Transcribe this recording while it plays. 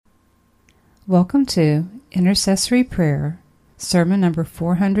Welcome to Intercessory Prayer, Sermon number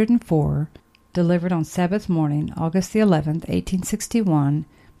 404, delivered on Sabbath morning, August the 11th, 1861,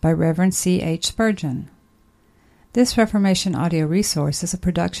 by Reverend C. H. Spurgeon. This Reformation audio resource is a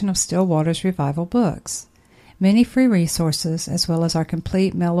production of Still Waters Revival Books. Many free resources, as well as our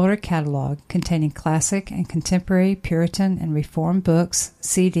complete mail-order catalog containing classic and contemporary Puritan and Reformed books,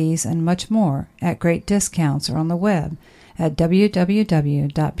 CDs, and much more at great discounts, are on the web at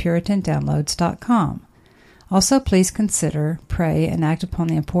www.puritandownloads.com. Also, please consider, pray, and act upon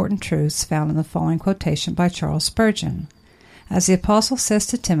the important truths found in the following quotation by Charles Spurgeon. As the Apostle says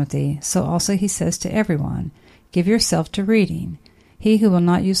to Timothy, so also he says to everyone, give yourself to reading. He who will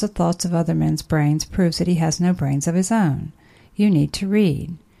not use the thoughts of other men's brains proves that he has no brains of his own. You need to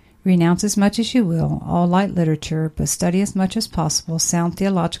read. Renounce as much as you will all light literature, but study as much as possible sound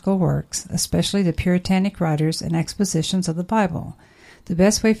theological works, especially the Puritanic writers and expositions of the Bible. The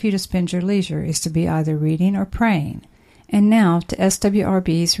best way for you to spend your leisure is to be either reading or praying. And now to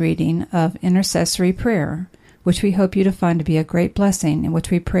SWRB's reading of Intercessory Prayer, which we hope you to find to be a great blessing, and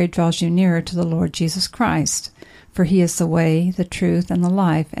which we pray draws you nearer to the Lord Jesus Christ. For he is the way, the truth, and the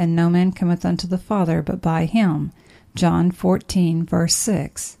life, and no man cometh unto the Father but by him. John 14, verse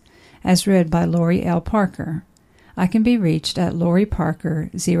 6. As read by Lori L. Parker. I can be reached at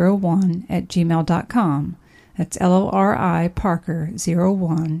loriparker01@gmail.com. That's LORI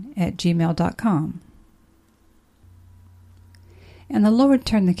Parker01@gmail.com. And the Lord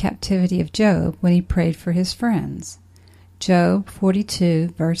turned the captivity of Job when he prayed for his friends. Job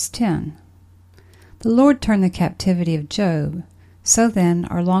 42, verse 10. The Lord turned the captivity of Job. So then,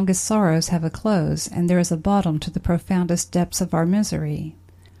 our longest sorrows have a close, and there is a bottom to the profoundest depths of our misery.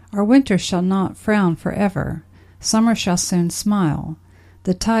 Our winter shall not frown forever. Summer shall soon smile.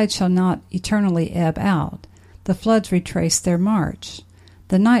 The tide shall not eternally ebb out. The floods retrace their march.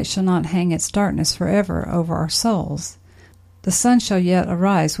 The night shall not hang its darkness forever over our souls. The sun shall yet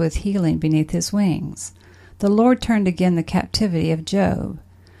arise with healing beneath his wings. The Lord turned again the captivity of Job.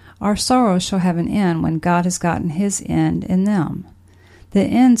 Our sorrows shall have an end when God has gotten his end in them. The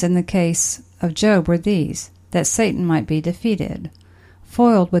ends in the case of Job were these, that Satan might be defeated,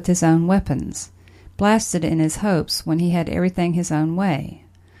 foiled with his own weapons, blasted in his hopes when he had everything his own way.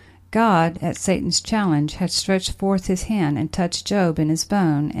 God, at Satan's challenge, had stretched forth his hand and touched Job in his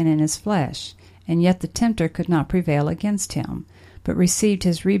bone and in his flesh, and yet the tempter could not prevail against him, but received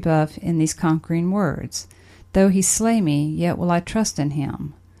his rebuff in these conquering words, Though he slay me, yet will I trust in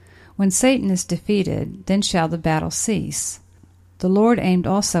him. When Satan is defeated, then shall the battle cease. The Lord aimed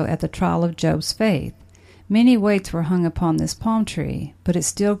also at the trial of Job's faith. Many weights were hung upon this palm tree, but it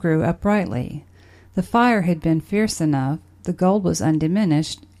still grew uprightly. The fire had been fierce enough, the gold was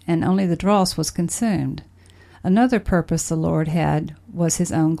undiminished, and only the dross was consumed. Another purpose the Lord had was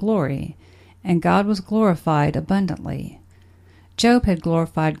his own glory, and God was glorified abundantly. Job had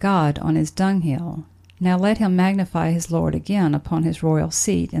glorified God on his dunghill. Now let him magnify his Lord again upon his royal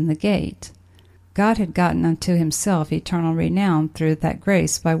seat in the gate. God had gotten unto himself eternal renown through that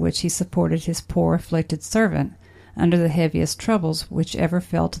grace by which he supported his poor afflicted servant under the heaviest troubles which ever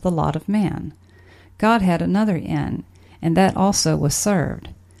fell to the lot of man. God had another end, and that also was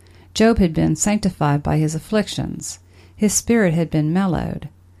served. Job had been sanctified by his afflictions. His spirit had been mellowed.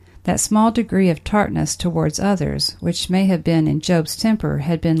 That small degree of tartness towards others, which may have been in Job's temper,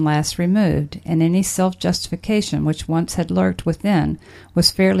 had been last removed, and any self-justification which once had lurked within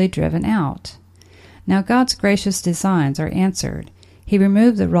was fairly driven out. Now God's gracious designs are answered. He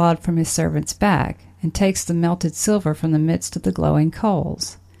removed the rod from his servant's back, and takes the melted silver from the midst of the glowing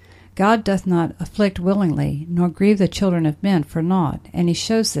coals. God doth not afflict willingly, nor grieve the children of men for naught, and he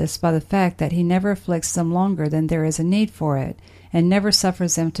shows this by the fact that he never afflicts them longer than there is a need for it, and never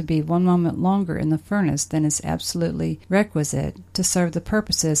suffers them to be one moment longer in the furnace than is absolutely requisite to serve the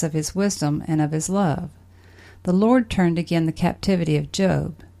purposes of his wisdom and of his love. The Lord turned again the captivity of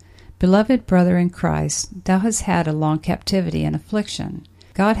Job. Beloved brother in Christ, thou hast had a long captivity and affliction.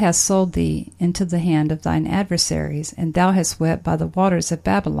 God hath sold thee into the hand of thine adversaries, and thou hast wept by the waters of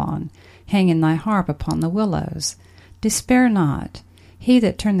Babylon, hanging thy harp upon the willows. Despair not. He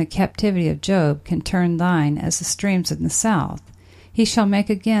that turned the captivity of Job can turn thine as the streams in the south. He shall make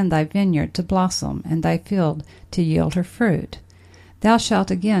again thy vineyard to blossom, and thy field to yield her fruit. Thou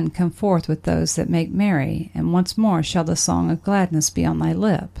shalt again come forth with those that make merry, and once more shall the song of gladness be on thy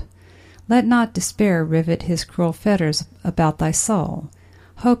lip. Let not despair rivet his cruel fetters about thy soul.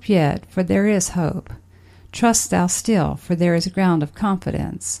 Hope yet, for there is hope. Trust thou still, for there is ground of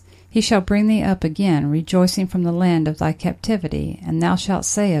confidence. He shall bring thee up again, rejoicing from the land of thy captivity, and thou shalt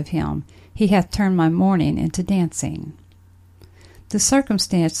say of him, He hath turned my mourning into dancing. The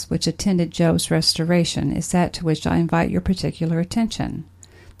circumstance which attended Job's restoration is that to which I invite your particular attention.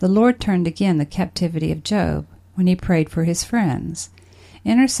 The Lord turned again the captivity of Job when he prayed for his friends.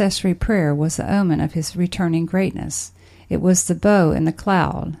 Intercessory prayer was the omen of his returning greatness. It was the bow in the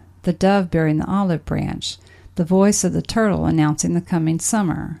cloud, the dove bearing the olive branch, the voice of the turtle announcing the coming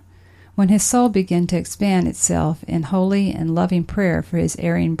summer. When his soul began to expand itself in holy and loving prayer for his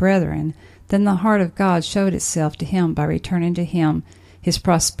erring brethren, then the heart of God showed itself to him by returning to him his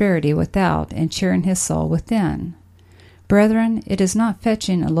prosperity without and cheering his soul within. Brethren, it is not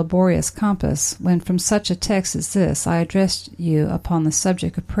fetching a laborious compass when from such a text as this I address you upon the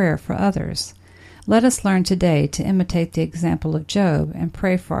subject of prayer for others. Let us learn today to imitate the example of Job and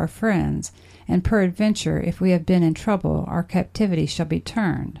pray for our friends, and peradventure, if we have been in trouble, our captivity shall be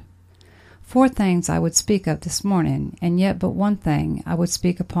turned. 4 things I would speak of this morning, and yet but one thing I would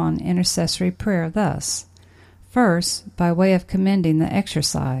speak upon intercessory prayer thus. First, by way of commending the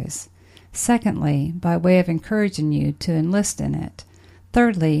exercise. Secondly, by way of encouraging you to enlist in it.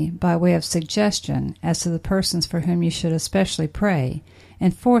 Thirdly, by way of suggestion as to the persons for whom you should especially pray.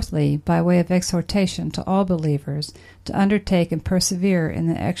 And fourthly, by way of exhortation to all believers to undertake and persevere in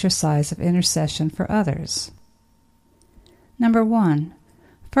the exercise of intercession for others. Number 1.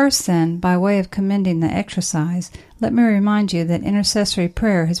 First, then, by way of commending the exercise, let me remind you that intercessory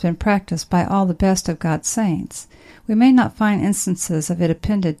prayer has been practiced by all the best of God's saints. We may not find instances of it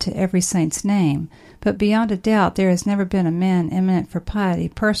appended to every saint's name, but beyond a doubt there has never been a man eminent for piety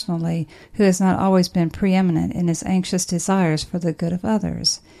personally who has not always been preeminent in his anxious desires for the good of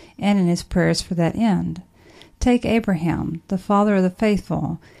others, and in his prayers for that end. Take Abraham, the father of the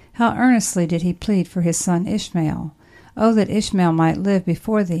faithful. How earnestly did he plead for his son Ishmael? Oh, that Ishmael might live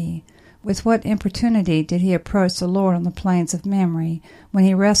before thee! With what importunity did he approach the Lord on the plains of Mamre, when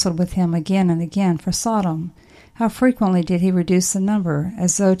he wrestled with him again and again for Sodom? How frequently did he reduce the number,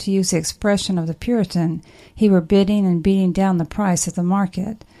 as though, to use the expression of the Puritan, he were bidding and beating down the price at the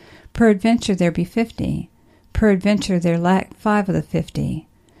market. Peradventure there be 50. Peradventure there lack 5 of the 50.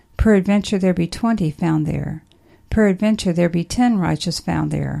 Peradventure there be 20 found there. Peradventure there be 10 righteous found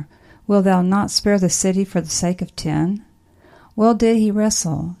there. Wilt thou not spare the city for the sake of 10? Well did he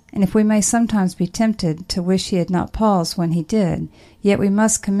wrestle, and if we may sometimes be tempted to wish he had not paused when he did, yet we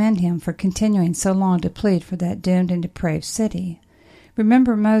must commend him for continuing so long to plead for that doomed and depraved city.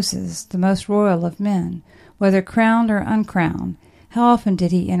 Remember Moses, the most royal of men, whether crowned or uncrowned. How often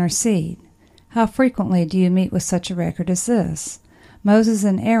did he intercede? How frequently do you meet with such a record as this? Moses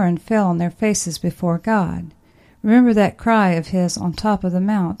and Aaron fell on their faces before God. Remember that cry of his on top of the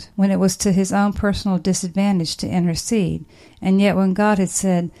mount, when it was to his own personal disadvantage to intercede, and yet when God had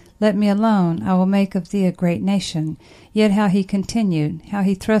said, "Let me alone, I will make of thee a great nation," yet how he continued, how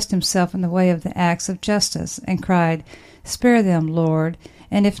he thrust himself in the way of the acts of justice, and cried, "Spare them, Lord,"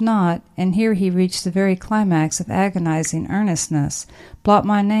 and if not, and here he reached the very climax of agonizing earnestness, blot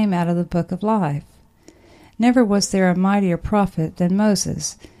my name out of the book of life. Never was there a mightier prophet than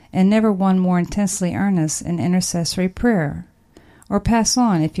Moses, and never one more intensely earnest in intercessory prayer. Or pass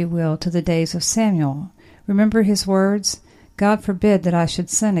on, if you will, to the days of Samuel. Remember his words, "God forbid that I should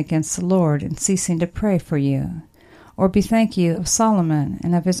sin against the Lord in ceasing to pray for you." Or bethink you of Solomon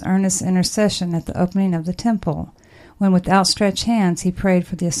and of his earnest intercession at the opening of the temple, when with outstretched hands he prayed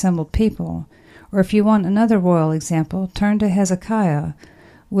for the assembled people. Or if you want another royal example, turn to Hezekiah,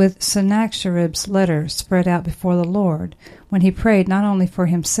 with Sennacherib's letter spread out before the Lord, when he prayed not only for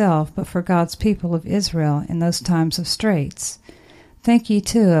himself, but for God's people of Israel in those times of straits. Think ye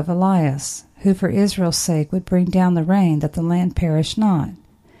too of Elias, who for Israel's sake would bring down the rain that the land perish not.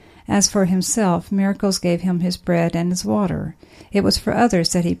 As for himself, miracles gave him his bread and his water. It was for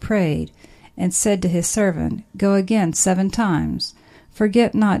others that he prayed, and said to his servant, "Go again 7 times.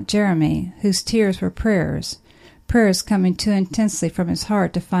 Forget not Jeremy, whose tears were prayers coming too intensely from his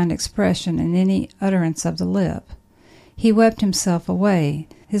heart to find expression in any utterance of the lip. He wept himself away.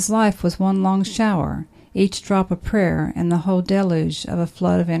 His life was one long shower, each drop a prayer, and the whole deluge of a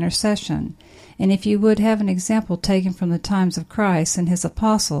flood of intercession. And if you would have an example taken from the times of Christ and his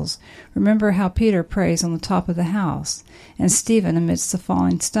apostles, remember how Peter prays on the top of the house, and Stephen amidst the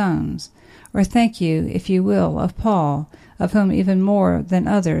falling stones. Or think you, if you will, of Paul, of whom even more than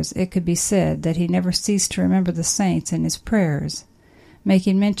others it could be said that he never ceased to remember the saints in his prayers,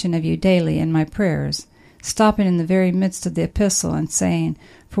 making mention of you daily in my prayers, stopping in the very midst of the epistle and saying,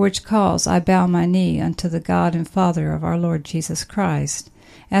 "For which cause I bow my knee unto the God and Father of our Lord Jesus Christ."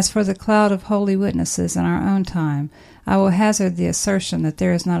 As for the cloud of holy witnesses in our own time, I will hazard the assertion that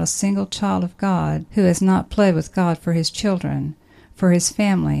there is not a single child of God who has not pled with God for his children, for his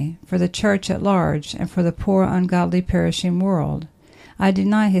family, for the church at large, and for the poor ungodly perishing world. I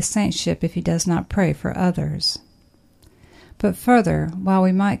deny his saintship if he does not pray for others. But further, while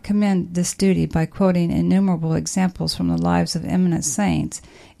we might commend this duty by quoting innumerable examples from the lives of eminent saints,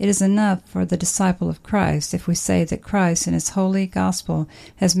 it is enough for the disciple of Christ if we say that Christ in his holy gospel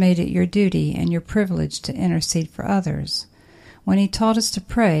has made it your duty and your privilege to intercede for others. When he taught us to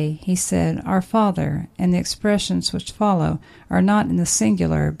pray, he said, Our Father, and the expressions which follow are not in the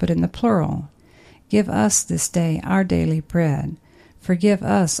singular but in the plural. Give us this day our daily bread. Forgive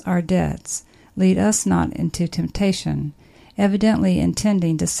us our debts. Lead us not into temptation, evidently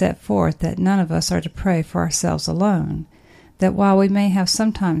intending to set forth that none of us are to pray for ourselves alone, that while we may have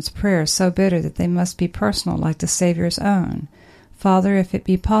sometimes prayers so bitter that they must be personal like the Saviour's own, Father, if it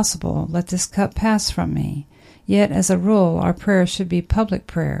be possible, let this cup pass from me, yet as a rule our prayers should be public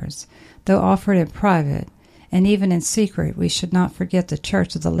prayers, though offered in private, and even in secret we should not forget the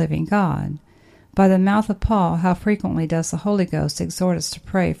church of the living God. By the mouth of Paul, how frequently does the Holy Ghost exhort us to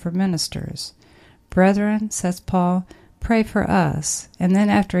pray for ministers? Brethren, says Paul, pray for us, and then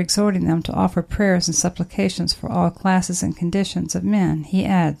after exhorting them to offer prayers and supplications for all classes and conditions of men, he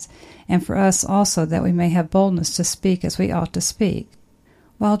adds, and for us also that we may have boldness to speak as we ought to speak.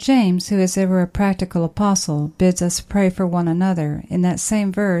 While James, who is ever a practical apostle, bids us pray for one another, in that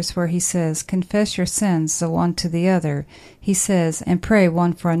same verse where he says, Confess your sins the one to the other, he says, and pray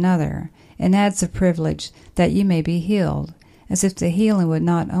one for another, and adds the privilege that ye may be healed, as if the healing would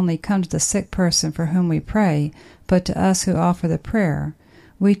not only come to the sick person for whom we pray, but to us who offer the prayer,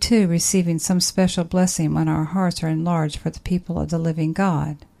 we too receiving some special blessing when our hearts are enlarged for the people of the living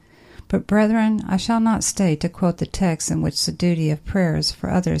God. But, brethren, I shall not stay to quote the text in which the duty of prayers for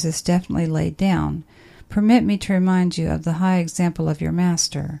others is definitely laid down. Permit me to remind you of the high example of your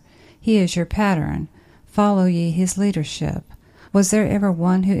Master. He is your pattern. Follow ye his leadership. Was there ever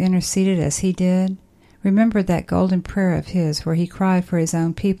one who interceded as he did? Remember that golden prayer of his where he cried for his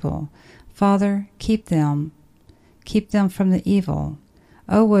own people, Father, keep them from the evil.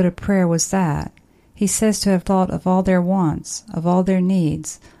 Oh, what a prayer was that! He says to have thought of all their wants, of all their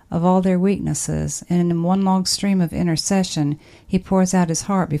needs, of all their weaknesses, and in one long stream of intercession he pours out his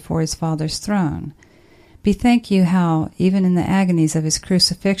heart before his Father's throne. Bethink you how, even in the agonies of his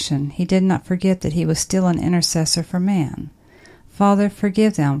crucifixion, he did not forget that he was still an intercessor for man. Father,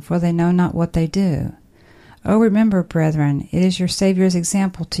 forgive them, for they know not what they do. Oh, remember, brethren, it is your Saviour's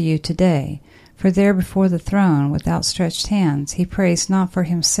example to you today, for there before the throne, with outstretched hands, he prays not for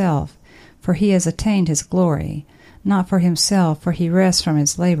himself, for he has attained his glory, not for himself, for he rests from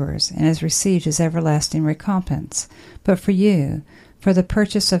his labors, and has received his everlasting recompense, but for you, for the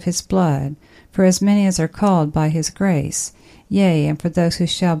purchase of his blood, for as many as are called by his grace, yea, and for those who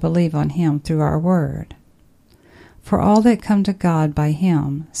shall believe on him through our word. For all that come to God by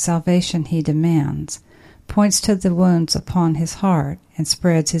him, salvation he demands, points to the wounds upon his heart, and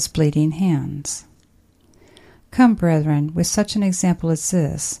spreads his bleeding hands. Come, brethren, with such an example as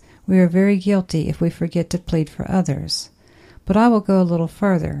this, we are very guilty if we forget to plead for others. But I will go a little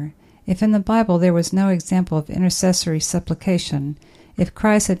further. If in the Bible there was no example of intercessory supplication, if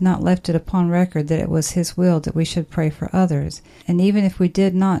Christ had not left it upon record that it was his will that we should pray for others, and even if we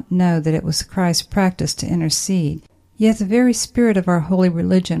did not know that it was Christ's practice to intercede, yet the very spirit of our holy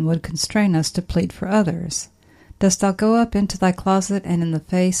religion would constrain us to plead for others. Dost thou go up into thy closet, and in the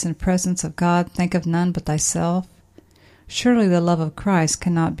face and presence of God think of none but thyself? Surely the love of Christ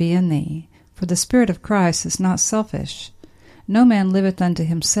cannot be in thee, for the Spirit of Christ is not selfish. No man liveth unto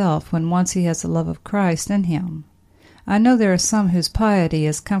himself when once he has the love of Christ in him. I know there are some whose piety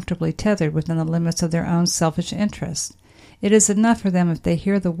is comfortably tethered within the limits of their own selfish interest. It is enough for them if they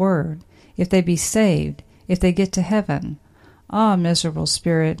hear the word, if they be saved, if they get to heaven. Ah, miserable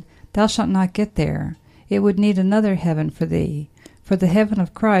spirit, thou shalt not get there. It would need another heaven for thee, for the heaven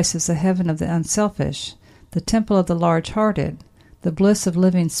of Christ is the heaven of the unselfish, the temple of the large-hearted, the bliss of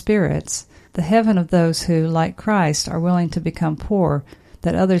living spirits, the heaven of those who, like Christ, are willing to become poor,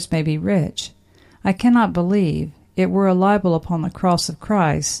 that others may be rich. I cannot believe, it were a libel upon the cross of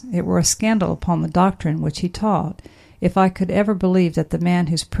Christ, it were a scandal upon the doctrine which he taught, if I could ever believe that the man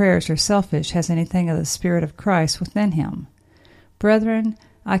whose prayers are selfish has anything of the Spirit of Christ within him. Brethren,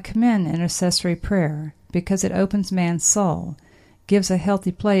 I commend intercessory prayer, because it opens man's soul, gives a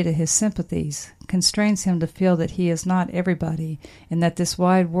healthy play to his sympathies, constrains him to feel that he is not everybody, and that this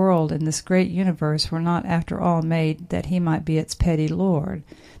wide world and this great universe were not after all made that he might be its petty lord,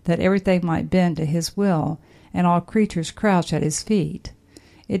 that everything might bend to his will, and all creatures crouch at his feet.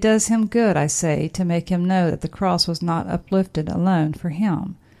 It does him good, I say, to make him know that the cross was not uplifted alone for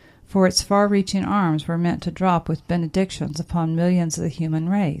him, for its far-reaching arms were meant to drop with benedictions upon millions of the human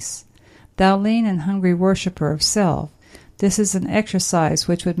race. Thou lean and hungry worshipper of self, This is an exercise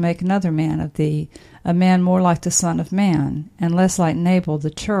which would make another man of thee, a man more like the Son of Man, and less like Nabal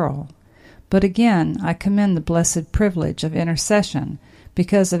the churl. But again I commend the blessed privilege of intercession,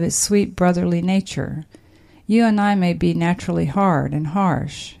 because of its sweet brotherly nature. You and I may be naturally hard and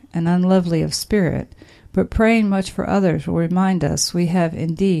harsh, and unlovely of spirit, but praying much for others will remind us we have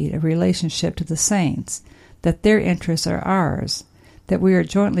indeed a relationship to the saints, that their interests are ours, that we are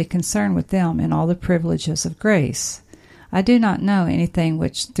jointly concerned with them in all the privileges of grace. I do not know anything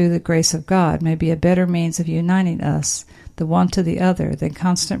which, through the grace of God, may be a better means of uniting us the one to the other than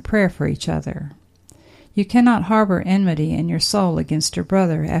constant prayer for each other. You cannot harbor enmity in your soul against your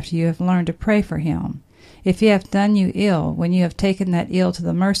brother after you have learned to pray for him. If he hath done you ill, when you have taken that ill to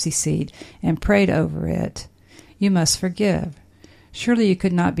the mercy seat and prayed over it, you must forgive. Surely you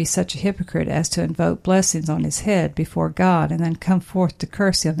could not be such a hypocrite as to invoke blessings on his head before God and then come forth to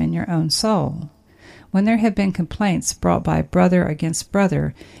curse him in your own soul. When there have been complaints brought by brother against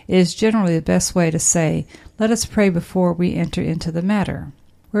brother, it is generally the best way to say, "Let us pray before we enter into the matter."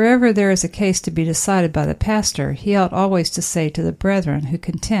 Wherever there is a case to be decided by the pastor, he ought always to say to the brethren who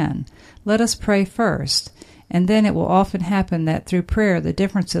contend, "Let us pray first," and then it will often happen that through prayer the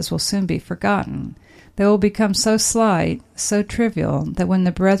differences will soon be forgotten. They will become so slight, so trivial, that when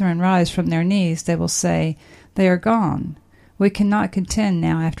the brethren rise from their knees they will say, "They are gone. We cannot contend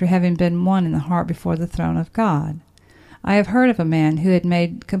now after having been one in the heart before the throne of God." I have heard of a man who had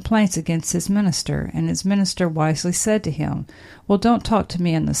made complaints against his minister, and his minister wisely said to him, "Well, don't talk to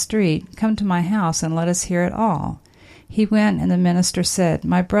me in the street. Come to my house and let us hear it all." He went, and the minister said,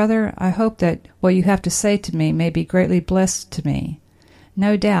 "My brother, I hope that what you have to say to me may be greatly blessed to me.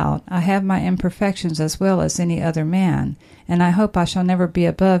 No doubt, I have my imperfections as well as any other man, and I hope I shall never be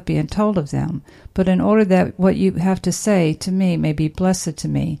above being told of them. But in order that what you have to say to me may be blessed to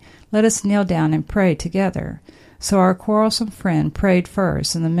me, let us kneel down and pray together." So our quarrelsome friend prayed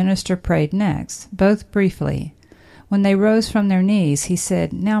first, and the minister prayed next, both briefly. When they rose from their knees, he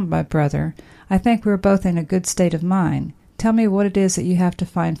said, "Now, my brother, I think we are both in a good state of mind. Tell me what it is that you have to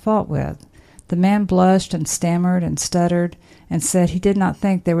find fault with." The man blushed and stammered and stuttered, and said he did not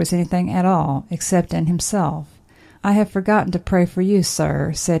think there was anything at all, except in himself. "I have forgotten to pray for you,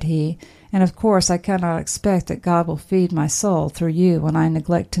 sir," said he, "and of course I cannot expect that God will feed my soul through you when I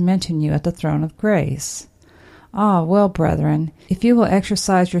neglect to mention you at the throne of grace." "Ah, well, brethren, if you will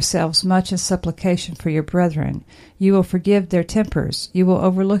exercise yourselves much in supplication for your brethren, you will forgive their tempers, you will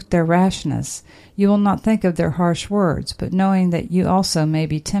overlook their rashness, you will not think of their harsh words, but knowing that you also may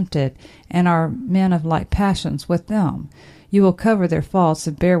be tempted, and are men of like passions with them, you will cover their faults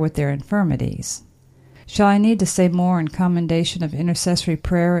and bear with their infirmities." Shall I need to say more in commendation of intercessory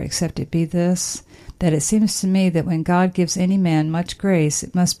prayer, except it be this, that it seems to me that when God gives any man much grace,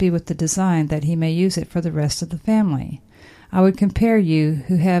 it must be with the design that he may use it for the rest of the family. I would compare you,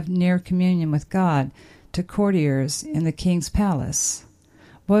 who have near communion with God, to courtiers in the king's palace.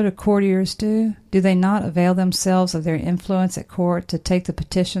 What do courtiers do? Do they not avail themselves of their influence at court to take the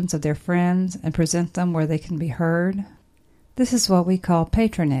petitions of their friends and present them where they can be heard? This is what we call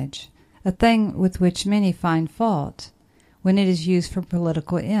patronage, a thing with which many find fault, when it is used for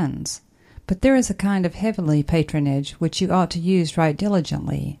political ends. But there is a kind of heavenly patronage which you ought to use right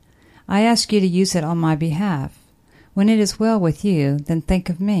diligently. I ask you to use it on my behalf. When it is well with you, then think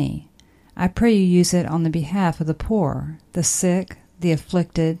of me. I pray you use it on the behalf of the poor, the sick, the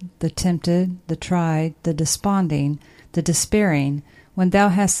afflicted, the tempted, the tried, the desponding, the despairing. When thou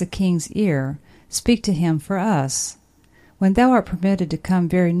hast the king's ear, speak to him for us. When thou art permitted to come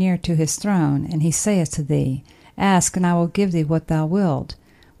very near to his throne, and he saith to thee, Ask, and I will give thee what thou wilt.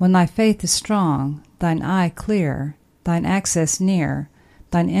 When thy faith is strong, thine eye clear, thine access near,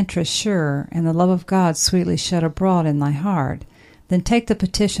 thine interest sure, and the love of God sweetly shed abroad in thy heart, then take the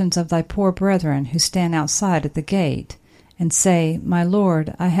petitions of thy poor brethren who stand outside at the gate, and say, My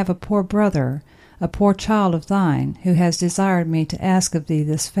Lord, I have a poor brother, a poor child of thine, who has desired me to ask of thee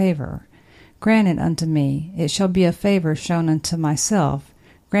this favor. Grant it unto me. It shall be a favor shown unto myself.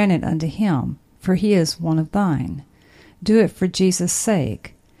 Grant it unto him, for he is one of thine. Do it for Jesus'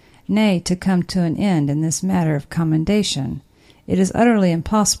 sake. Nay, to come to an end in this matter of commendation, it is utterly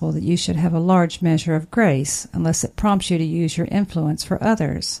impossible that you should have a large measure of grace, unless it prompts you to use your influence for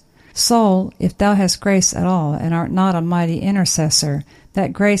others. Soul, if thou hast grace at all, and art not a mighty intercessor,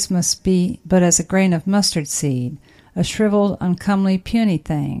 that grace must be but as a grain of mustard seed, a shriveled, uncomely, puny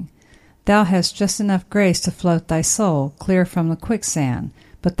thing. Thou hast just enough grace to float thy soul clear from the quicksand,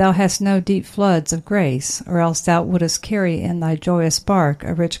 but thou hast no deep floods of grace, or else thou wouldest carry in thy joyous bark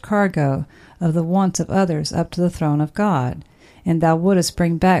a rich cargo of the wants of others up to the throne of God. and thou wouldest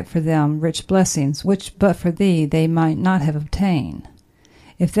bring back for them rich blessings, which but for thee they might not have obtained.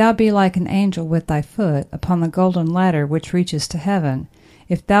 If thou be like an angel with thy foot upon the golden ladder which reaches to heaven,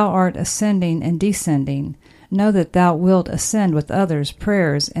 if thou art ascending and descending, know that thou wilt ascend with others'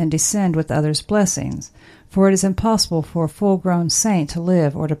 prayers and descend with others' blessings, for it is impossible for a full-grown saint to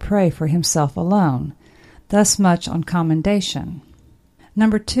live or to pray for himself alone. Thus much on commendation.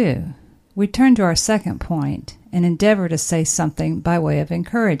 Number 2. We turn to our second point and endeavor to say something by way of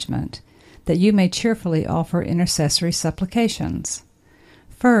encouragement, that you may cheerfully offer intercessory supplications.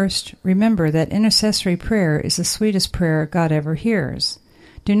 First, remember that intercessory prayer is the sweetest prayer God ever hears.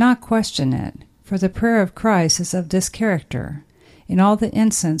 Do not question it, for the prayer of Christ is of this character. In all the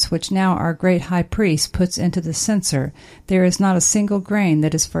incense which now our great high priest puts into the censer, there is not a single grain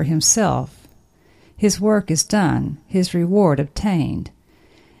that is for himself. His work is done, his reward obtained.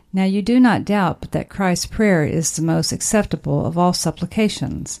 Now you do not doubt but that Christ's prayer is the most acceptable of all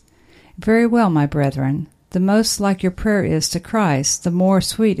supplications. Very well, my brethren, the most like your prayer is to Christ, the more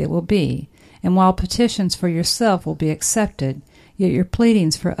sweet it will be, and while petitions for yourself will be accepted, yet your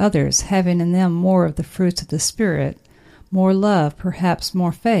pleadings for others, having in them more of the fruits of the Spirit, more love, perhaps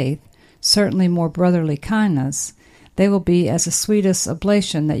more faith, certainly more brotherly kindness, they will be as the sweetest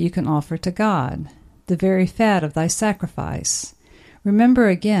oblation that you can offer to God, the very fat of thy sacrifice. Remember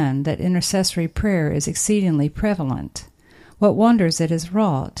again that intercessory prayer is exceedingly prevalent. What wonders it has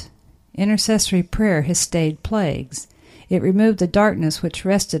wrought! Intercessory prayer has stayed plagues. It removed the darkness which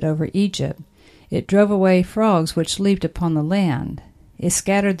rested over Egypt. It drove away frogs which leaped upon the land. It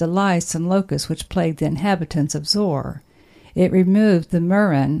scattered the lice and locusts which plagued the inhabitants of Zor. It removed the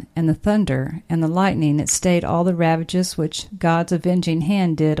murrain and the thunder and the lightning. It stayed all the ravages which God's avenging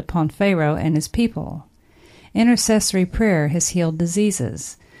hand did upon Pharaoh and his people. Intercessory prayer has healed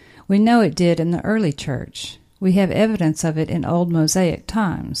diseases. We know it did in the early church. We have evidence of it in old Mosaic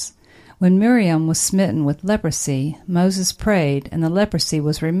times. When Miriam was smitten with leprosy, Moses prayed, and the leprosy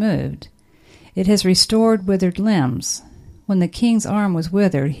was removed. It has restored withered limbs. When the king's arm was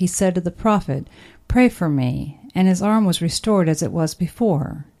withered, he said to the prophet, "Pray for me," and his arm was restored as it was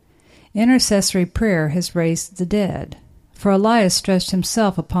before. Intercessory prayer has raised the dead. For Elias stretched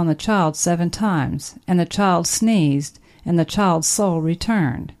himself upon the child 7 times, and the child sneezed, and the child's soul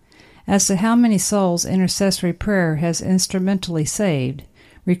returned. As to how many souls intercessory prayer has instrumentally saved,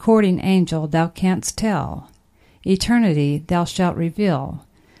 recording angel, thou canst tell. Eternity thou shalt reveal.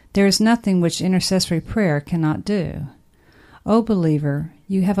 There is nothing which intercessory prayer cannot do. O believer,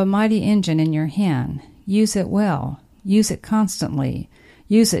 you have a mighty engine in your hand. Use it well. Use it constantly.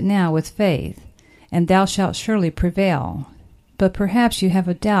 Use it now with faith, and thou shalt surely prevail. But perhaps you have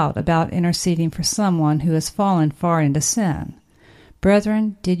a doubt about interceding for someone who has fallen far into sin.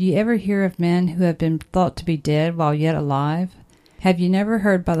 Brethren, did you ever hear of men who have been thought to be dead while yet alive? Have you never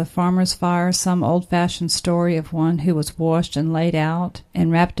heard by the farmer's fire some old-fashioned story of one who was washed and laid out,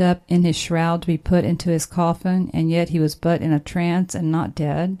 and wrapped up in his shroud to be put into his coffin, and yet he was but in a trance and not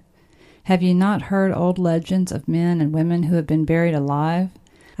dead? Have ye not heard old legends of men and women who have been buried alive?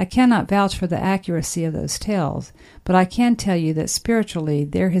 I cannot vouch for the accuracy of those tales, but I can tell you that spiritually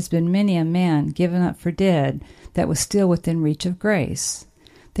there has been many a man given up for dead that was still within reach of grace.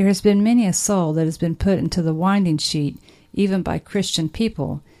 There has been many a soul that has been put into the winding sheet even by Christian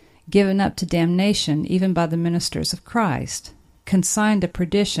people, given up to damnation even by the ministers of Christ, consigned to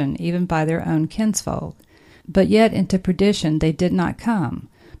perdition even by their own kinsfolk. But yet into perdition they did not come,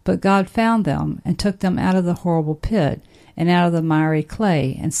 but God found them and took them out of the horrible pit and out of the miry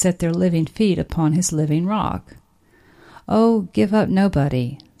clay, and set their living feet upon his living rock. Oh, give up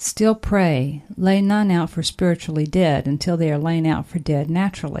nobody. Still pray. Lay none out for spiritually dead until they are lain out for dead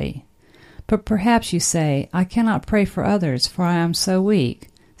naturally. But perhaps you say, I cannot pray for others, for I am so weak,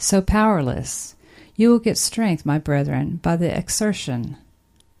 so powerless. You will get strength, my brethren, by the exertion.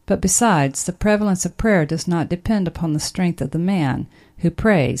 But besides, the prevalence of prayer does not depend upon the strength of the man who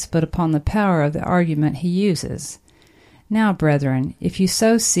prays, but upon the power of the argument he uses. Now, brethren, if you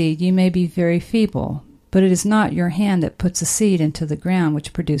sow seed, you may be very feeble, but it is not your hand that puts a seed into the ground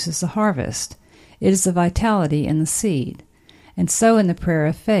which produces the harvest. It is the vitality in the seed. And so in the prayer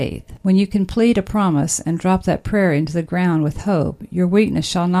of faith. When you complete a promise and drop that prayer into the ground with hope, your weakness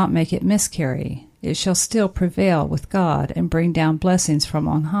shall not make it miscarry. It shall still prevail with God and bring down blessings from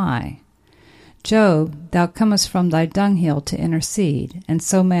on high. Job, thou comest from thy dunghill to intercede, and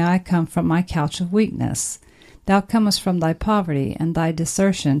so may I come from my couch of weakness. Thou comest from thy poverty and thy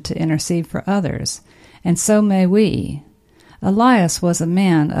desertion to intercede for others, and so may we. Elias was a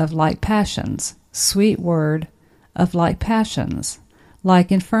man of like passions, sweet word, of like passions,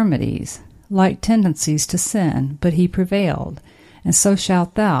 like infirmities, like tendencies to sin, but he prevailed, and so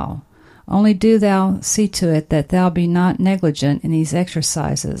shalt thou. Only do thou see to it that thou be not negligent in these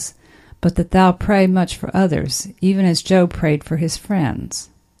exercises, but that thou pray much for others, even as Job prayed for his friends.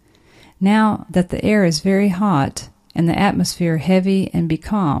 Now that the air is very hot, and the atmosphere heavy and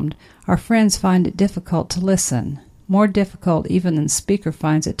becalmed, our friends find it difficult to listen, more difficult even than the speaker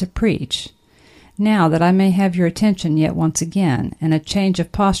finds it to preach. Now that I may have your attention yet once again, and a change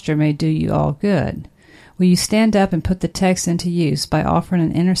of posture may do you all good, will you stand up and put the text into use by offering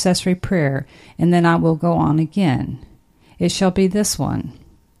an intercessory prayer, and then I will go on again. It shall be this one.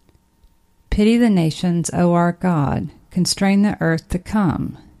 Pity the nations, O our God, constrain the earth to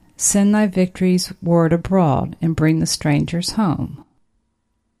come. Send thy victory's word abroad, and bring the strangers home.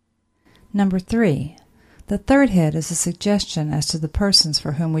 Number 3. The third head is a suggestion as to the persons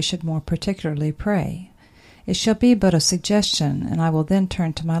for whom we should more particularly pray. It shall be but a suggestion, and I will then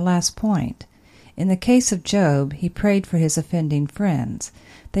turn to my last point. In the case of Job, he prayed for his offending friends.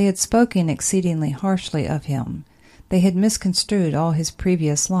 They had spoken exceedingly harshly of him. They had misconstrued all his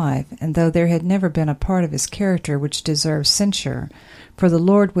previous life, and though there had never been a part of his character which deserved censure, for the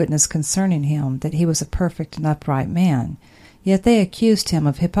Lord witnessed concerning him that he was a perfect and upright man, yet they accused him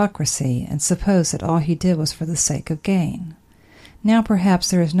of hypocrisy, and supposed that all he did was for the sake of gain. Now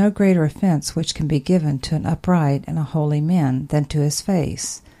perhaps there is no greater offense which can be given to an upright and a holy man than to his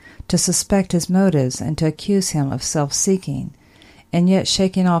face, to suspect his motives and to accuse him of self-seeking, and yet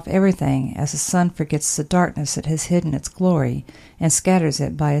shaking off everything as the sun forgets the darkness that has hidden its glory and scatters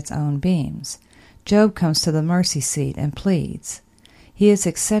it by its own beams. Job comes to the mercy seat and pleads. He is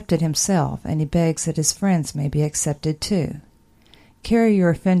accepted himself, and he begs that his friends may be accepted too. Carry your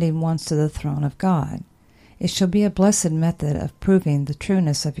offending ones to the throne of God. It shall be a blessed method of proving the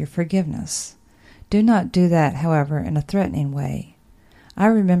trueness of your forgiveness. Do not do that, however, in a threatening way. I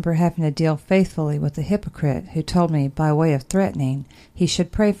remember having to deal faithfully with a hypocrite who told me, by way of threatening, he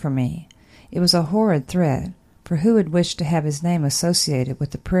should pray for me. It was a horrid threat, for who would wish to have his name associated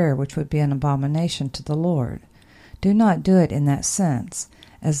with the prayer which would be an abomination to the Lord? Do not do it in that sense,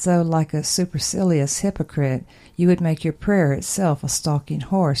 as though, like a supercilious hypocrite, you would make your prayer itself a stalking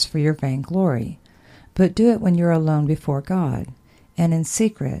horse for your vainglory. But do it when you are alone before God, and in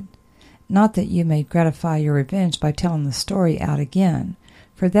secret, not that you may gratify your revenge by telling the story out again,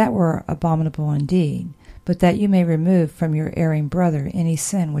 for that were abominable indeed, but that you may remove from your erring brother any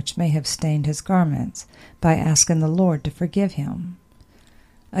sin which may have stained his garments, by asking the Lord to forgive him.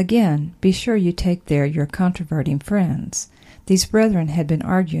 Again, be sure you take there your controverting friends. These brethren had been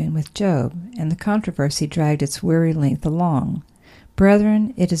arguing with Job, and the controversy dragged its weary length along.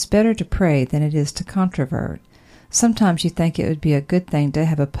 Brethren, it is better to pray than it is to controvert. Sometimes you think it would be a good thing to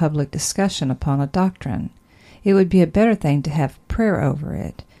have a public discussion upon a doctrine. It would be a better thing to have prayer over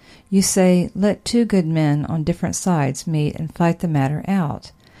it. You say, let two good men on different sides meet and fight the matter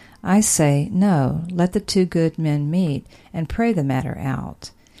out. I say, no, let the two good men meet and pray the matter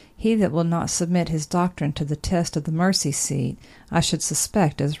out. He that will not submit his doctrine to the test of the mercy seat, I should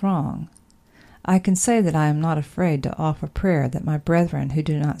suspect as wrong. I can say that I am not afraid to offer prayer that my brethren who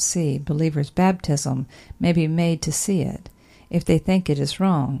do not see believers' baptism may be made to see it. If they think it is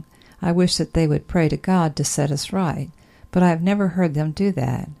wrong, I wish that they would pray to God to set us right, but I have never heard them do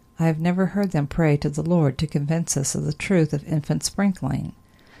that. I have never heard them pray to the Lord to convince us of the truth of infant sprinkling.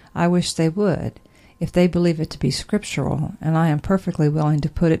 I wish they would, if they believe it to be scriptural, and I am perfectly willing to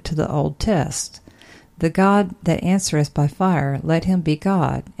put it to the old test. The God that answereth by fire, let him be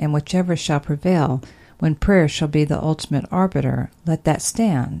God, and whichever shall prevail, when prayer shall be the ultimate arbiter, let that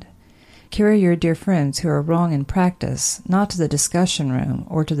stand. Carry your dear friends who are wrong in practice, not to the discussion room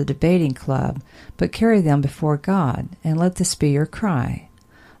or to the debating club, but carry them before God, and let this be your cry.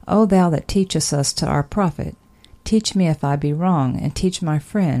 O thou that teachest us to our profit, teach me if I be wrong, and teach my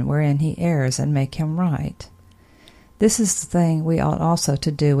friend wherein he errs, and make him right. This is the thing we ought also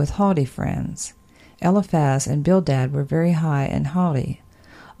to do with haughty friends. Eliphaz and Bildad were very high and haughty.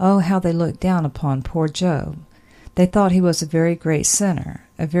 Oh, how they looked down upon poor Job! They thought he was a very great sinner,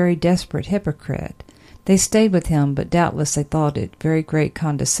 a very desperate hypocrite. They stayed with him, but doubtless they thought it very great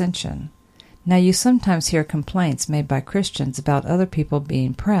condescension. Now you sometimes hear complaints made by Christians about other people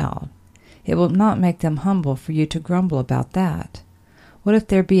being proud. It will not make them humble for you to grumble about that. What if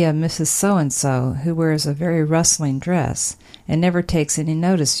there be a Mrs. So-and-so who wears a very rustling dress and never takes any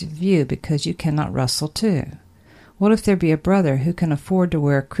notice of you because you cannot rustle too? What if there be a brother who can afford to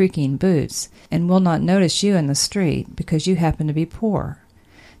wear creaking boots and will not notice you in the street because you happen to be poor?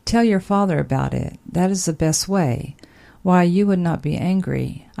 Tell your father about it. That is the best way. Why, you would not be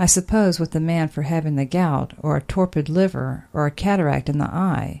angry, I suppose, with the man for having the gout, or a torpid liver, or a cataract in the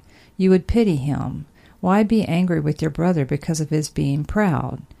eye. you would pity him. Why be angry with your brother because of his being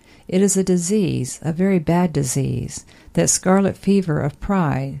proud? It is a disease, a very bad disease, that scarlet fever of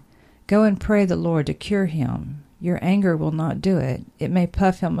pride. Go and pray the Lord to cure him. Your anger will not do it. It may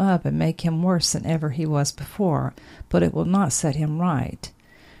puff him up and make him worse than ever he was before, but it will not set him right.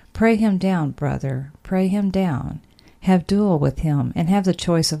 Pray him down, brother, pray him down. Have duel with him, and have the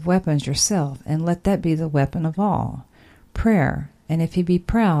choice of weapons yourself, and let that be the weapon of all. Prayer, and if he be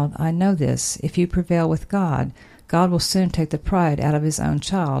proud, I know this, if you prevail with God, God will soon take the pride out of his own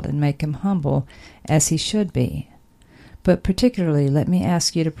child and make him humble as he should be. But particularly let me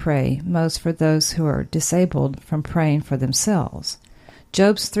ask you to pray most for those who are disabled from praying for themselves.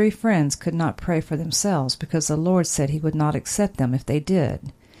 Job's 3 friends could not pray for themselves because the Lord said he would not accept them if they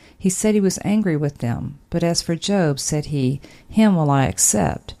did. He said he was angry with them, but as for Job, said he, him will I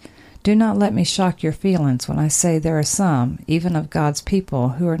accept. Do not let me shock your feelings when I say there are some, even of God's people,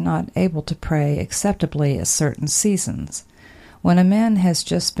 who are not able to pray acceptably at certain seasons. When a man has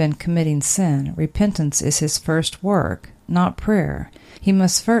just been committing sin, repentance is his first work, not prayer. He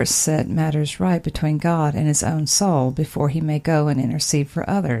must first set matters right between God and his own soul before he may go and intercede for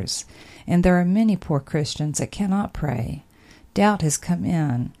others. And there are many poor Christians that cannot pray. Doubt has come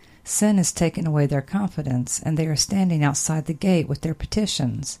in. Sin has taken away their confidence, and they are standing outside the gate with their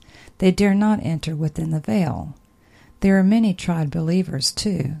petitions. They dare not enter within the veil. There are many tried believers,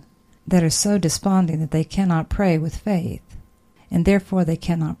 too, that are so desponding that they cannot pray with faith, and therefore they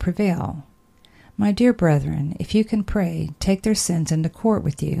cannot prevail. My dear brethren, if you can pray, take their sins into court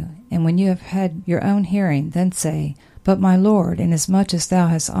with you, and when you have had your own hearing, then say, But my Lord, inasmuch as thou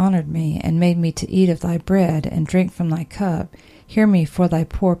hast honored me, and made me to eat of thy bread, and drink from thy cup, hear me for thy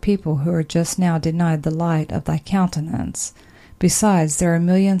poor people who are just now denied the light of thy countenance. Besides, there are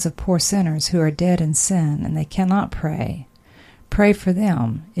millions of poor sinners who are dead in sin, and they cannot pray. Pray for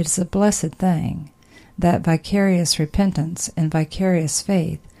them. It is a blessed thing, that vicarious repentance and vicarious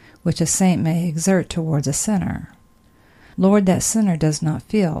faith, which a saint may exert towards a sinner. Lord, that sinner does not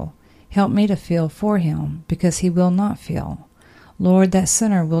feel. Help me to feel for him, because he will not feel. Lord, that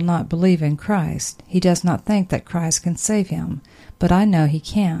sinner will not believe in Christ. He does not think that Christ can save him, but I know he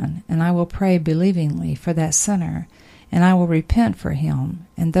can, and I will pray believingly for that sinner, and I will repent for him,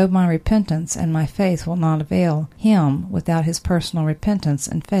 and though my repentance and my faith will not avail him without his personal repentance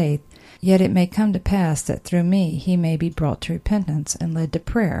and faith, yet it may come to pass that through me he may be brought to repentance and led to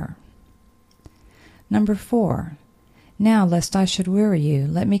prayer. Number 4. Now, lest I should weary you,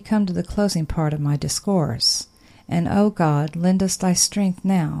 let me come to the closing part of my discourse. And, O God, lend us thy strength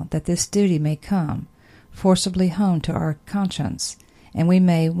now, that this duty may come forcibly home to our conscience, and we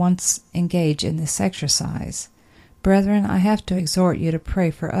may once engage in this exercise. Brethren, I have to exhort you to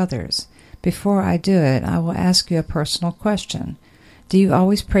pray for others. Before I do it, I will ask you a personal question. Do you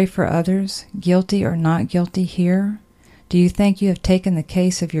always pray for others, guilty or not guilty here? Do you think you have taken the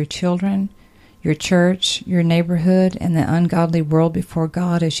case of your children, your church, your neighborhood, and the ungodly world before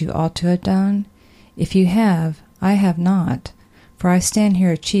God as you ought to have done? If you have, I have not, for I stand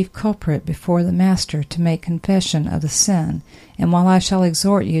here a chief culprit before the Master to make confession of the sin, and while I shall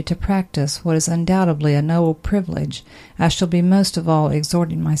exhort you to practice what is undoubtedly a noble privilege, I shall be most of all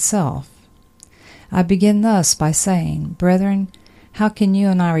exhorting myself. I begin thus by saying, Brethren, how can you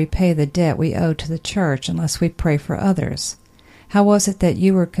and I repay the debt we owe to the church unless we pray for others? How was it that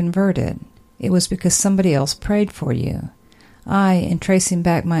you were converted? It was because somebody else prayed for you. I, in tracing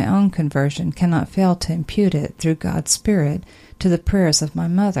back my own conversion, cannot fail to impute it, through God's Spirit, to the prayers of my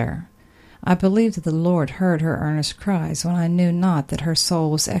mother. I believe that the Lord heard her earnest cries when I knew not that her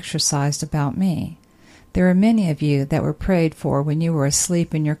soul was exercised about me. There are many of you that were prayed for when you were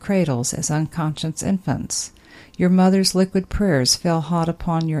asleep in your cradles as unconscious infants. Your mother's liquid prayers fell hot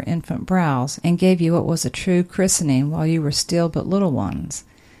upon your infant brows, and gave you what was a true christening while you were still but little ones.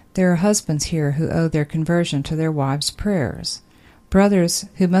 There are husbands here who owe their conversion to their wives' prayers, brothers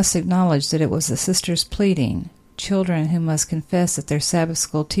who must acknowledge that it was the sisters' pleading, children who must confess that their Sabbath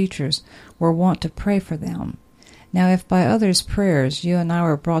school teachers were wont to pray for them. Now if by others' prayers you and I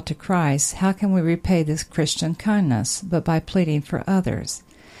were brought to Christ, how can we repay this Christian kindness but by pleading for others?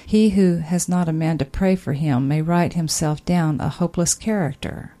 He who has not a man to pray for him may write himself down a hopeless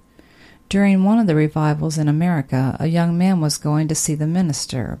character. During one of the revivals in America, a young man was going to see the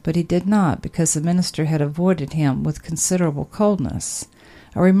minister, but he did not because the minister had avoided him with considerable coldness.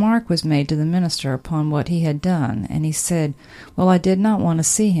 A remark was made to the minister upon what he had done, and he said, Well, I did not want to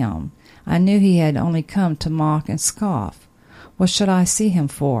see him. I knew he had only come to mock and scoff. What should I see him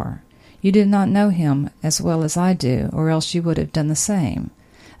for? You did not know him as well as I do, or else you would have done the same.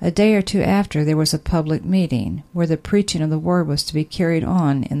 A day or two after, there was a public meeting, where the preaching of the word was to be carried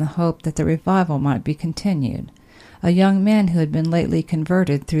on in the hope that the revival might be continued. A young man who had been lately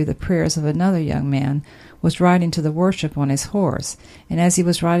converted through the prayers of another young man was riding to the worship on his horse, and as he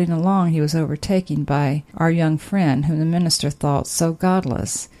was riding along he was overtaken by our young friend, whom the minister thought so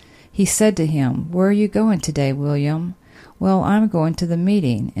godless. He said to him, "Where are you going today, William?" "Well, I'm going to the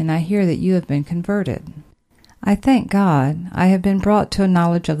meeting, and I hear that you have been converted." "I thank God, I have been brought to a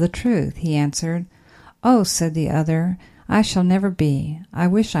knowledge of the truth," he answered. "Oh," said the other, "I shall never be. I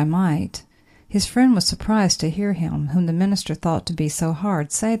wish I might." His friend was surprised to hear him, whom the minister thought to be so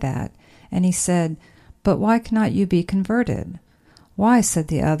hard, say that, and he said, "But why cannot you be converted?" "Why," said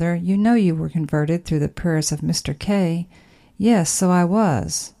the other, "you know you were converted through the prayers of Mr. K." "Yes, so I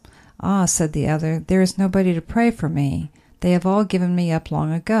was." "Ah," said the other, "there is nobody to pray for me. They have all given me up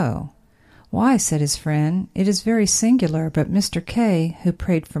long ago." "Why," said his friend, "it is very singular, but Mr. K., who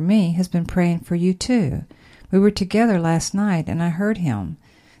prayed for me, has been praying for you too. We were together last night, and I heard him."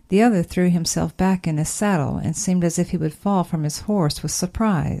 The other threw himself back in his saddle, and seemed as if he would fall from his horse with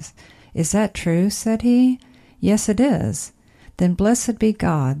surprise. "Is that true?" said he. "Yes, it is." "Then blessed be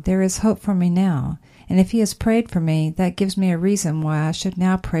God, there is hope for me now, and if he has prayed for me, that gives me a reason why I should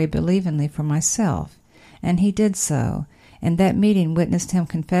now pray believingly for myself." And he did so, and that meeting witnessed him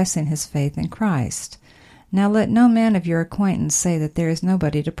confessing his faith in Christ. Now let no man of your acquaintance say that there is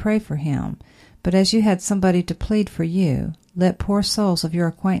nobody to pray for him, but as you had somebody to plead for you, let poor souls of your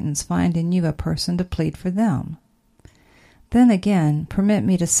acquaintance find in you a person to plead for them. Then again, permit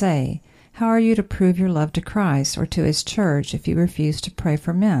me to say, how are you to prove your love to Christ or to his church if you refuse to pray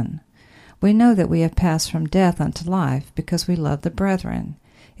for men? We know that we have passed from death unto life because we love the brethren.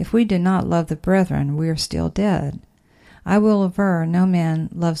 If we do not love the brethren, we are still dead. I will aver no man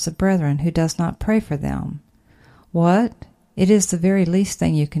loves the brethren who does not pray for them. What? It is the very least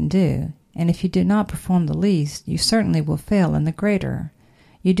thing you can do, and if you do not perform the least, you certainly will fail in the greater.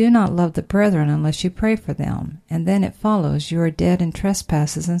 You do not love the brethren unless you pray for them, and then it follows you are dead in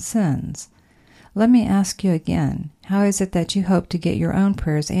trespasses and sins. Let me ask you again, how is it that you hope to get your own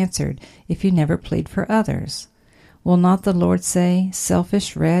prayers answered if you never plead for others? Will not the Lord say,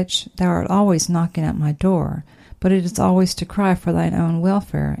 "Selfish wretch, thou art always knocking at my door, but it is always to cry for thine own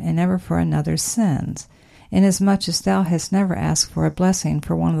welfare and never for another's sins, inasmuch as thou hast never asked for a blessing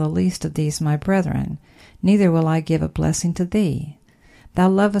for one of the least of these my brethren, neither will I give a blessing to thee. Thou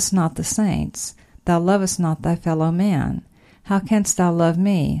lovest not the saints, thou lovest not thy fellow man. How canst thou love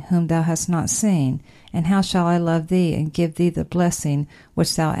me, whom thou hast not seen, and how shall I love thee and give thee the blessing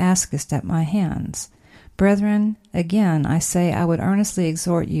which thou askest at my hands? Brethren, again I say I would earnestly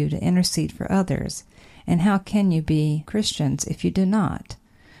exhort you to intercede for others. And how can you be Christians if you do not?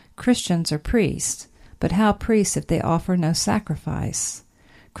 Christians are priests, but how priests if they offer no sacrifice?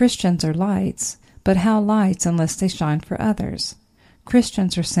 Christians are lights, but how lights unless they shine for others?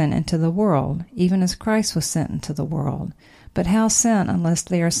 Christians are sent into the world, even as Christ was sent into the world, but how sent unless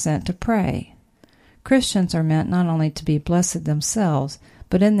they are sent to pray? Christians are meant not only to be blessed themselves,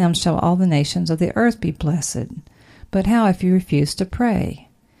 but in them shall all the nations of the earth be blessed. But how if you refuse to pray?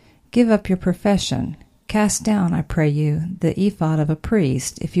 Give up your profession. Cast down, I pray you, the ephod of a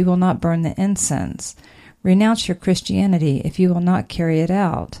priest, if you will not burn the incense. Renounce your Christianity if you will not carry it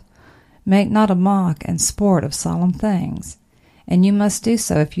out. Make not a mock and sport of solemn things. And you must do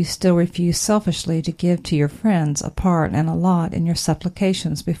so if you still refuse selfishly to give to your friends a part and a lot in your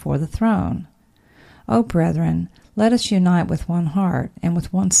supplications before the throne. O brethren, let us unite with one heart and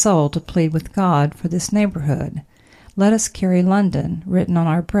with one soul to plead with God for this neighborhood. Let us carry London written on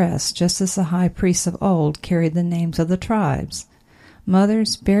our breasts, just as the high priests of old carried the names of the tribes.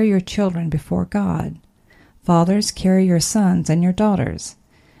 Mothers, bear your children before God. Fathers, carry your sons and your daughters.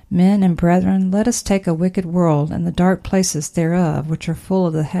 Men and brethren, let us take a wicked world and the dark places thereof, which are full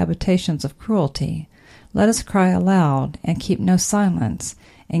of the habitations of cruelty. Let us cry aloud, and keep no silence,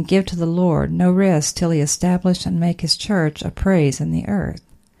 and give to the Lord no rest till he establish and make his church a praise in the earth.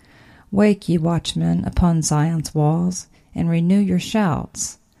 Wake, ye watchmen, upon Zion's walls, and renew your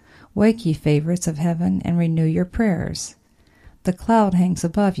shouts. Wake, ye favorites of heaven, and renew your prayers. The cloud hangs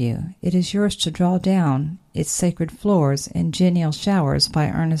above you. It is yours to draw down its sacred floors in genial showers by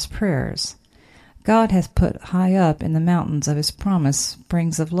earnest prayers. God hath put high up in the mountains of his promise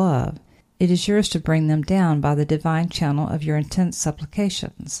springs of love. It is yours to bring them down by the divine channel of your intense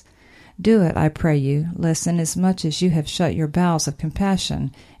supplications. Do it, I pray you, lest inasmuch as you have shut your bowels of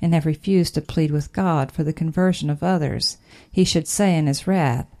compassion and have refused to plead with God for the conversion of others, he should say in his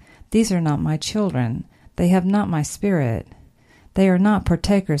wrath, These are not my children, they have not my spirit. They are not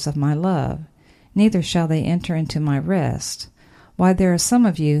partakers of my love, neither shall they enter into my rest. Why, there are some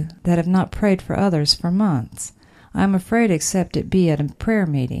of you that have not prayed for others for months. I am afraid except it be at a prayer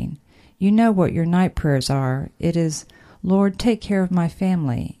meeting. You know what your night prayers are. It is, Lord, take care of my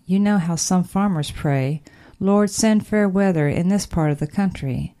family. You know how some farmers pray, Lord, send fair weather in this part of the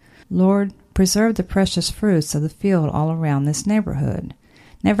country. Lord, preserve the precious fruits of the field all around this neighborhood.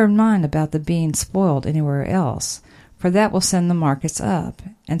 Never mind about the being spoiled anywhere else, for that will send the markets up.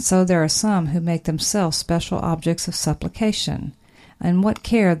 And so there are some who make themselves special objects of supplication. And what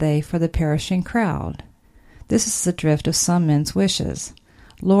care they for the perishing crowd? This is the drift of some men's wishes.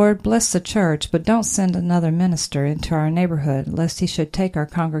 Lord, bless the church, but don't send another minister into our neighborhood, lest he should take our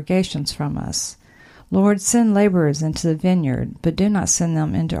congregations from us. Lord, send laborers into the vineyard, but do not send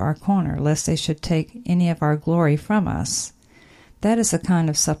them into our corner, lest they should take any of our glory from us. That is a kind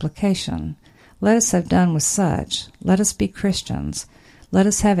of supplication. Let us have done with such. Let us be Christians. Let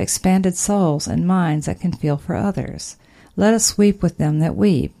us have expanded souls and minds that can feel for others. Let us weep with them that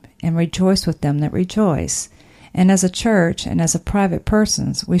weep, and rejoice with them that rejoice. And as a church and as a private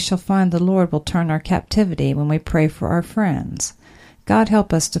persons, we shall find the Lord will turn our captivity when we pray for our friends. God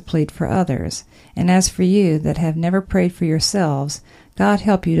help us to plead for others. And as for you that have never prayed for yourselves, God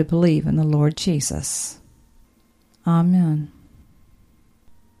help you to believe in the Lord Jesus. Amen.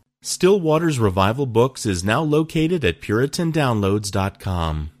 Still Waters Revival Books is now located at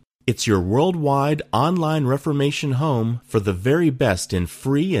PuritanDownloads.com. It's your worldwide online Reformation home for the very best in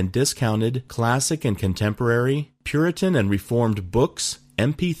free and discounted classic and contemporary, Puritan and Reformed books,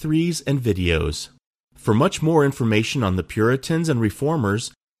 MP3s, and videos. For much more information on the Puritans and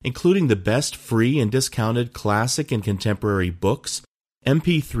Reformers, including the best free and discounted classic and contemporary books,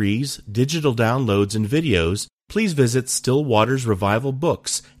 MP3s, digital downloads, and videos, please visit Still Waters Revival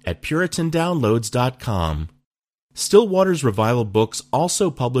Books at PuritanDownloads.com. Still Waters Revival Books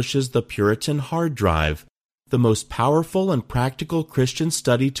also publishes the Puritan Hard Drive, the most powerful and practical Christian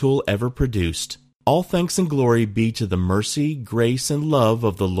study tool ever produced. All thanks and glory be to the mercy, grace, and love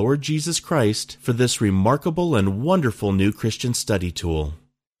of the Lord Jesus Christ for this remarkable and wonderful new Christian study tool.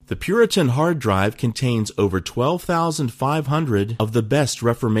 The Puritan Hard Drive contains over 12,500 of the best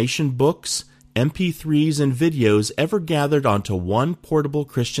Reformation books, MP3s, and videos ever gathered onto one portable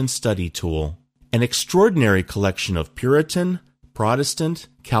Christian study tool. An extraordinary collection of Puritan, Protestant,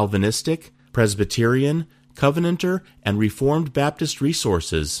 Calvinistic, Presbyterian, Covenanter, and Reformed Baptist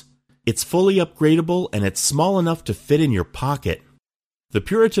resources. It's fully upgradable and it's small enough to fit in your pocket. The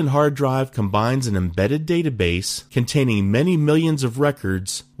Puritan Hard Drive combines an embedded database containing many millions of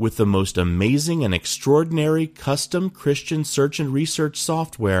records with the most amazing and extraordinary custom Christian search and research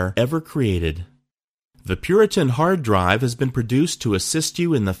software ever created. The Puritan Hard Drive has been produced to assist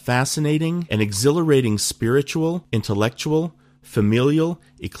you in the fascinating and exhilarating spiritual, intellectual, familial,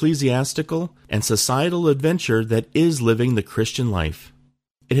 ecclesiastical, and societal adventure that is living the Christian life.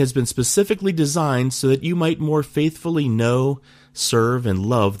 It has been specifically designed so that you might more faithfully know, serve, and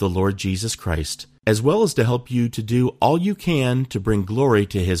love the Lord Jesus Christ, as well as to help you to do all you can to bring glory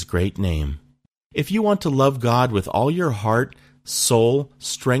to His great name. If you want to love God with all your heart, soul,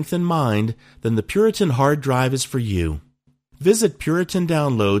 strength, and mind, then the Puritan Hard Drive is for you. Visit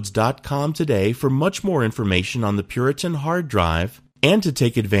PuritanDownloads.com today for much more information on the Puritan Hard Drive and to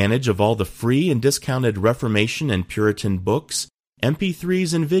take advantage of all the free and discounted Reformation and Puritan books,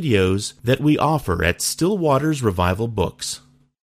 MP3s, and videos that we offer at Still Waters Revival Books.